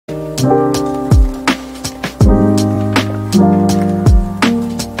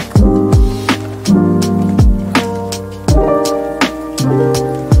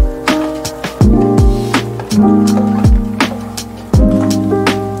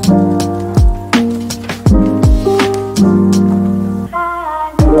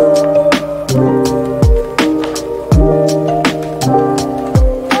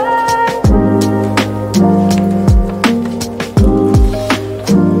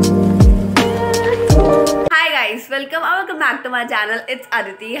Welcome back to my channel. It's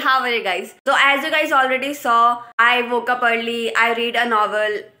Aditi. How are you guys? So as you guys already saw, I woke up early, I read a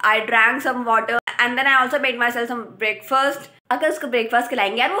novel, I drank some water, and then I also made myself some breakfast. अगर उसको breakfast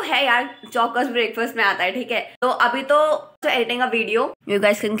खिलाएंगे यार, वो है यार, चौकस breakfast में आता है, ठीक है। तो अभी तो editing a video, you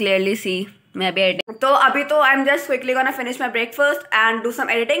guys can clearly see मैं अभी एडिटिंग, तो अभी तो I am just quickly gonna finish my breakfast and do some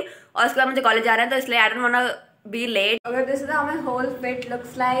editing, और उसके बाद मुझे कॉलेज जा रहा है, तो इसलिए I don't want to be late. अगर this is how my whole fit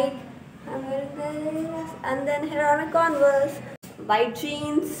looks like, and then here are my Converse, white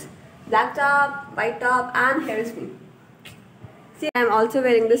jeans, black top, white top, and here is me. See, I'm also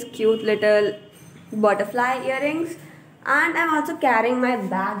wearing this cute little butterfly earrings, and I'm also carrying my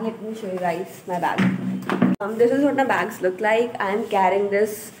bag. Let me show you guys my bag. This is what my bags look like. I'm carrying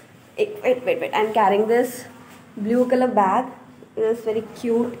this. Wait. I'm carrying this blue color bag. It is very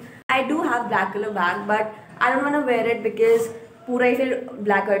cute. I do have black color bag, but I don't want to wear it because पूरा ही फिर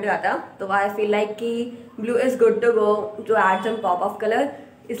black colour आता, तो I feel like कि blue is good to go to add some pop of colour,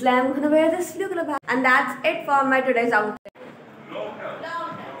 इसलिए I am gonna wear this blue colour bag and that's it for my today's outfit.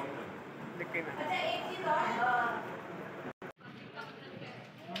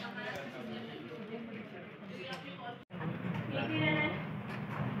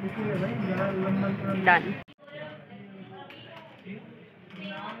 Done.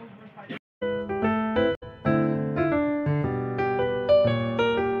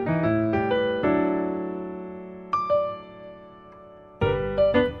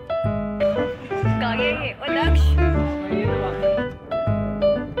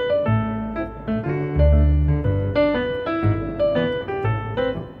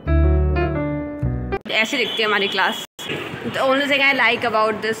 ऐसे दिखती है हमारी class. The only thing I like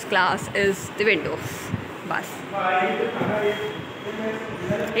about this class is the Windows, बस।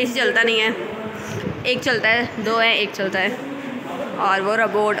 AC चलता नहीं है, एक चलता है, दो है, एक चलता है, और वो रहा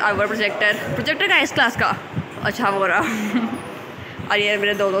बोर्ड और वो प्रोजेक्टर का इस क्लास का, अच्छा वो रहा और ये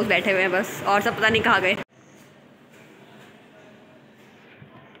मेरे दो दोस्त बैठे हुए हैं बस, और सब पता नहीं कहाँ गए।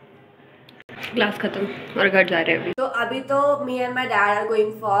 क्लास खत्म और घर जा रहे हैं अभी। तो अभी तो me and my dad are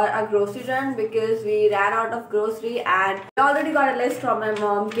going for a grocery run because we ran out of grocery and already got a list from my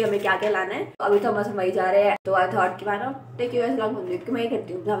mom कि हमें क्या क्या लाना है। तो अभी तो हम वही जा रहे हैं, तो आई थॉट कि मैं ना take you guys along with me, क्योंकि मैं ही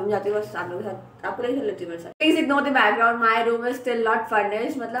करती हूँ, जब हम जाती हूँ बस आप लोगों के साथ, आपको नहीं चल लेती मेरे साथ। Please ignore the background, my room is still not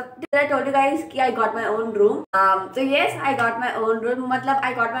furnished, मतलब आई टोल्ड यू गाइस कि I got my own room. तो yes, I got my own room, मतलब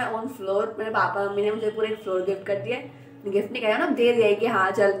I got my own floor. मेरे पापा मम्मी ने मुझे पूरे एक floor gift कर दिया, गिफ्ट नहीं कहा ना, दे दिया कि हाँ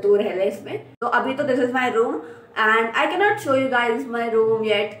चल तू रह ले इसमें। तो अभी तो this is my room and I can not show you guys my room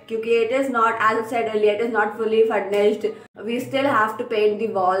yet, क्योंकि it is not as said earlier, it is not fully furnished, we still have to paint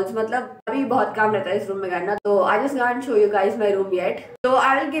the walls, मतलब अभी बहुत काम रहता है इस room में करना। तो I just can't show you guys my room yet. तो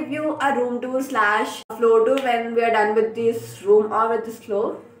I will give you a room tour slash floor tour when we are done with this room और विद दिस फ्लोर।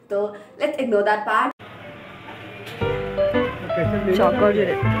 तो let's ignore that part.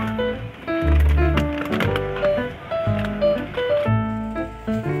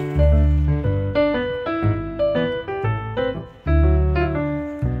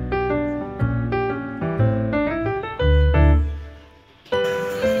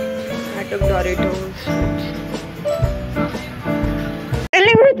 Doritos.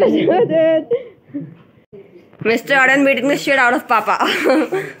 Mr. Arden beating the shit out of Papa.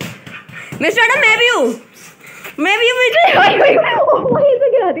 Mr. Arden, मैं भी हूँ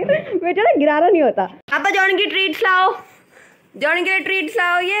बेटा ना गिराना नहीं होता। पापा जॉन की ट्रीट्स लाओ, जॉन के लिए ट्रीट्स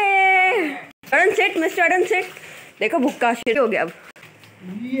लाओ। ये अरन सिट, मिस्टर अरन सिट। देखो भुक्का शिट हो गया अब।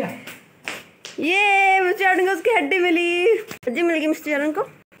 ये मिस्टर अरन को उसकी हड्डी मिली, हड्डी मिल गई मिस्टर अरन को।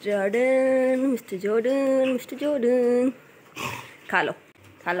 मिस्टर जॉर्डन खा लो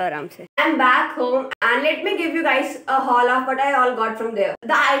आराम से। I'm back home and let me give you guys a haul of what I all got from there.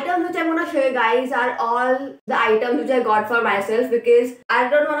 The items which I'm gonna show you guys are all the items which I got for myself because I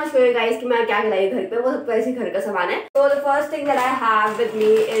don't wanna show you guys कि मैं क्या लाई घर पे, वो सब ऐसे घर का सामान है। So the first thing that I have with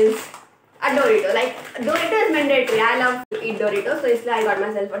me is a Dorito. Like Dorito is mandatory. I love to eat Doritos, so इसलिए I got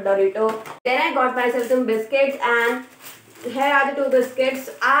myself a Dorito. Then I got myself some biscuits and here are the two biscuits.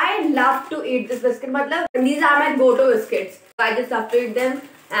 I love to eat this biscuit. मतलब these are my go-to biscuits. So I just love to eat them.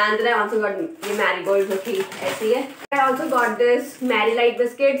 And then I also got ये marigold जो कि ऐसी है. I also got this Mary Light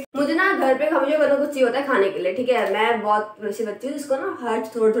biscuits. मुझे ना घर पे हमेशा कुछ कुछ चाहिए होता है खाने के लिए, ठीक है. मैं बहुत वैसी बच्ची हूँ जिसको ना हर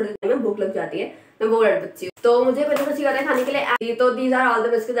थोड़े टाइम में भूख लग जाती है. मैं वो बच्ची हूँ, तो मुझे कुछ कुछ चाहिए होता है खाने के लिए. तो these are all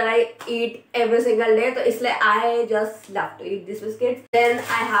the biscuits that I eat every single day. तो इसलिए I just love to eat these biscuits. Then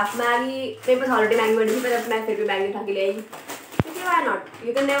I have Maggi. मेरे पास ऑलरेडी मैगी बनी थी, पर मैं फिर भी मैगी उठा के ले आई. Why not?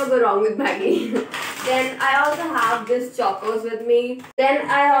 You can never go wrong with Maggi. Then I also have this chocos with me. Then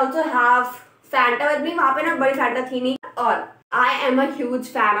I also have Fanta with me. वहाँ पे ना बड़ी Fanta थी नहीं. और I am a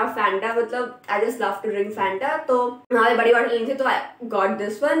huge fan of Fanta. मतलब I just love to drink Fanta. तो हमारे बड़ी बॉटल नहीं थी, तो I got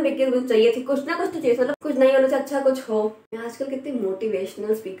this one because मुझे चाहिए थी. कुछ ना कुछ तो चाहिए, मतलब कुछ नहीं होने से अच्छा कुछ हो. मैं आजकल कितनी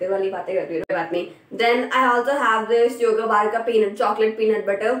मोटिवेशनल स्पीकर वाली बातें कर रही हूँ, बात नहीं. Then I also have this yoga bar का chocolate peanut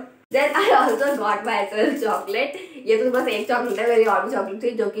butter. Then I also got myself chocolate. ये तो बस एक चॉकलेट है, मेरी और भी चॉकलेट थी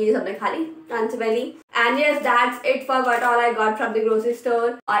जो कि सबने खा ली लंच वाली. And yes, that's it for what all I got from the grocery store.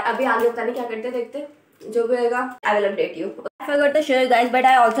 और अभी आगे पता नहीं क्या करते, देखते जो भी होगा I will update you. I forgot to share guys,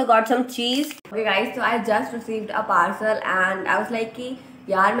 but I also got some cheese. Okay guys, so I just received a parcel and I was like कि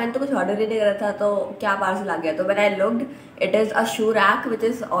यार मैंने तो कुछ ऑर्डर ही नहीं करा था, तो क्या पार्सल आ गया. तो when I looked, it is a shoe rack which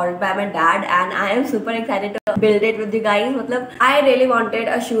is ordered by my dad and I am super excited to build it with you guys. मतलब I really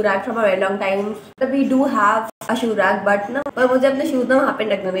wanted a shoe rack from a very long time. We do have a shoe rack but ना, पर मुझे अपने shoes ना वहाँ पे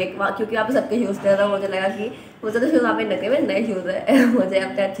रखने थे, क्योंकि वहाँ पे सबके शूज थे, तो मुझे लगा कि मुझे तो शूज वहाँ पे रखने में नए शूज है मुझे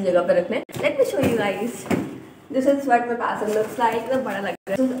अपने अच्छी जगह पे रखने. Let me show you guys. This is what my parcel looks like. तो बड़ा लग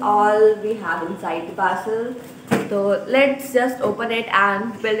रहा है. This is all we have inside the parcel. So let's just open it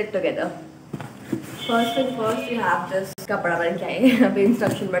and build it together. First thing first, we have this. कपड़ा बन चाहिए, अभी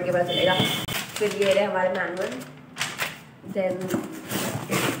instruction पढ़ के पता चलेगा. फिर ये रहे हमारे मैनुअल. Then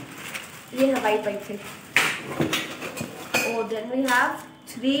ये है वाइट से. Oh, then we have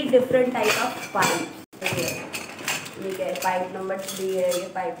 3 different type of pipes. ठीक है, पाइप नंबर 3 है, ये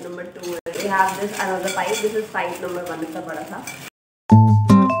पाइप नंबर 2 है. We have this another pipe. This is pipe number 1, इतना बड़ा था.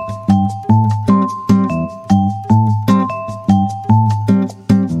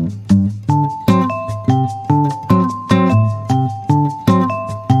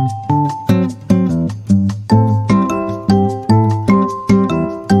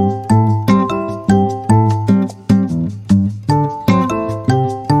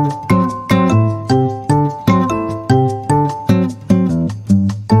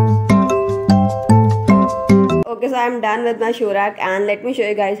 So I'm done with my shoe rack and let me show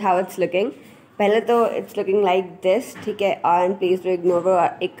you guys how it's looking. पहले तो it's looking like this, ठीक है. And please do ignore,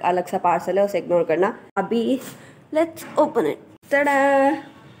 एक अलग सा पार्सल है, उसे इग्नोर करना. अभी let's open it. tada!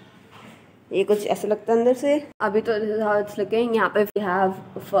 ये कुछ ऐसा लगता है अंदर से. अभी तो this is how it's looking. यहाँ पे we have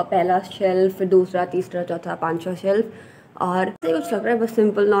पहला शेल्फ, फिर दूसरा, तीसरा, चौथा, 5वां शेल्फ. और ये कुछ लग रहा है बस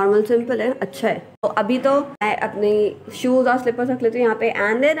सिंपल, नॉर्मल सिंपल है, अच्छा है. तो अभी तो मैं अपने शूज और स्लीपर्स रख लेती हूँ यहाँ पे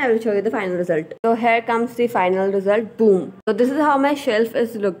and then I will show you the final result. तो here comes the final result. Boom. तो this is how my shelf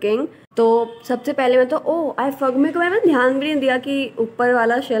is looking. तो सबसे पहले मैं तो मेरे को मैंने ध्यान भी नहीं दिया कि ऊपर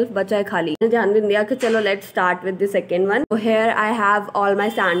वाला शेल्फ बचा है खाली. मैंने ध्यान भी नहीं दिया कि चलो let's start with the second one. तो here I have all my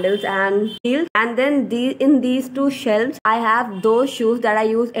sandals and heels and then in these 2 shelves I have those shoes that I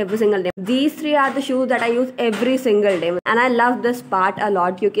use every single day. These 3 are the shoes that I use every single day and I love this part a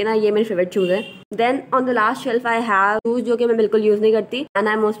lot, क्योंकि ना ये मेरे favourite shoes है. Then on the last shelf I have shoes जो कि मैं बिल्कुल use नहीं करती and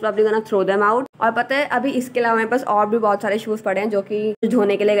I most probably gonna throw them out. और पता है अभी इसके अलावा मेरे पास और भी बहुत सारे शूज पड़े हैं जो कि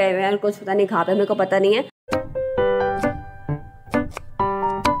धोने के लिए गए हुए हैं, कुछ पता नहीं कहाँ पे, मेरे को पता नहीं है.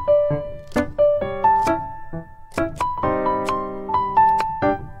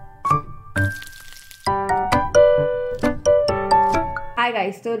 हाय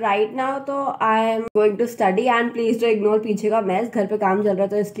गाइस, तो राइट नाउ तो I am going to study and please do ignore पीछे का मैस. घर पे काम चल रहा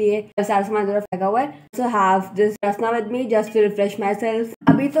था इसलिए सारा सामान जरा फेंका हुआ है. So have this Rasna with me just to refresh my self.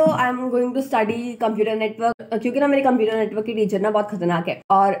 अभी तो I am going to study computer network, क्योंकि ना मेरी कंप्यूटर नेटवर्क की टीचर ना बहुत खतरनाक है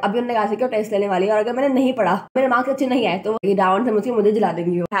और अभी उन्होंने कहा कि टेस्ट लेने वाली है और अगर मैंने नहीं पढ़ा, मेरे मार्क्स अच्छे नहीं आए तो राउंड से मुझे जिला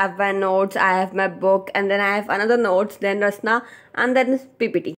देंगी. Have my notes, I have my book and then I have another notes, then Rasna and then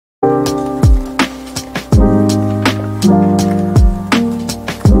PPT.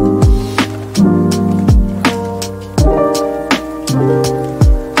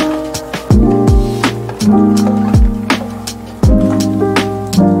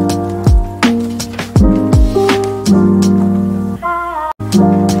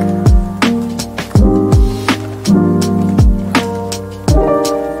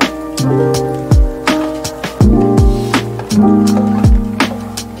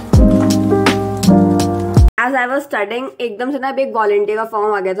 I was studying, एकदम से ना एक volunteer का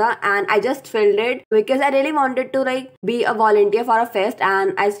form आ गया था and I just filled it because I really wanted to like be a volunteer for a fest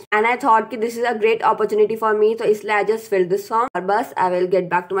and I thought कि this is a great opportunity for me, तो इसलिए I just filled this form और बस I will get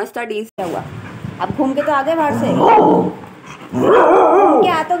back to my studies. क्या हुआ? अब घूम के तो आ गए बाहर से, घूम के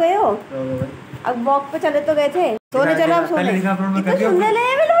आ तो गए हो, अब वॉक पे चले तो गए थे, सोने चलो अब सोने.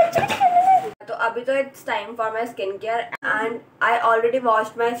 तो अभी तो it's time for my skin care and I already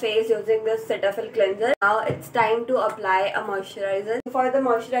washed my face using this Cetaphil cleanser. Now it's time to apply a moisturiser. For the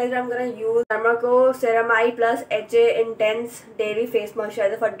moisturiser I am gonna use Dermaco ceramide plus HA intense daily face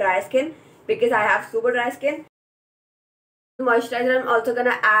moisturiser for dry skin because I have super dry skin. Moisturizer I'm also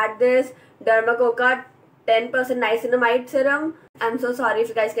gonna add this Dermacoca 10% niacinamide serum. I'm so sorry if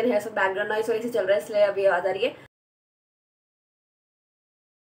you guys can hear some background noise. So इसे चल रहा है इसलिए अभी आवाज आ रही है.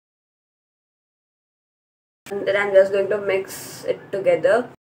 And then I'm just going to mix it together.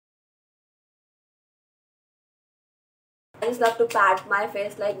 I just love to pat my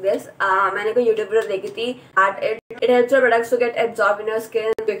face like this. मैंने कोई YouTube वीडियो देखी थी that it helps your products to get absorbed in your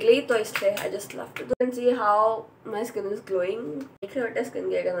skin quickly. तो इसलिए I just love to. You can see how my skin is glowing. देख रहे हो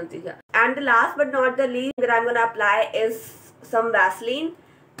skin का नतीजा. And the last but not the least that I'm gonna apply is some Vaseline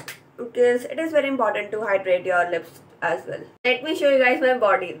because it is very important to hydrate your lips as well. Let me show you guys my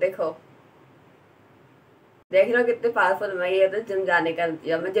body. देखो. देख रहे हो कितने powerful मैं. ये तो gym जाने का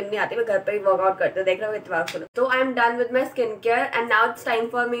नतीजा. मैं जिम नहीं आती, मैं घर पे ही वर्कआउट करती हूँ. देख रहे हो कितने पावरफुल. तो I am done with my skin care and now it's time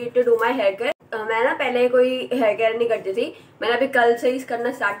for me to do my hair care. मैं ना पहले कोई हेयर केयर नहीं करती थी. मैंने अभी कल से ही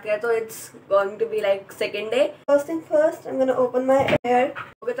करना स्टार्ट किया, तो it's going to be like second day. First thing first I am gonna open my hair.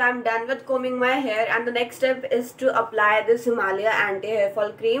 Okay, तो I am done with combing my hair and the next step is to apply this Himalaya anti hair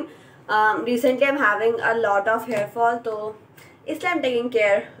fall cream. Recently I am having a lot of hair fall, तो इसलिए I'm taking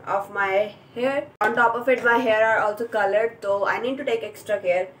care of my hair. On top of it, my hair are also colored, so I need to take extra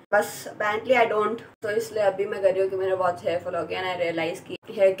care. बस apparently I don't. तो इसलिए अभी मैं कर रही हूँ कि मेरा बहुत hair fall हो गया and I realize कि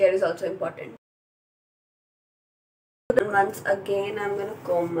hair care is also important. And once again, I'm gonna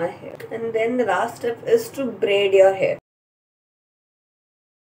comb my hair. And then the last step is to braid your hair.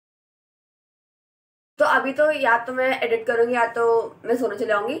 तो अभी तो या तो मैं edit करूँगी या तो मैं सोने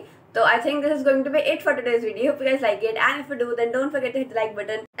चले जाऊँगी. So I think this is going to be it for today's video. Hope you guys like it, and if you do, then don't forget to hit the like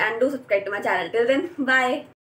button and do subscribe to my channel. Till then, bye.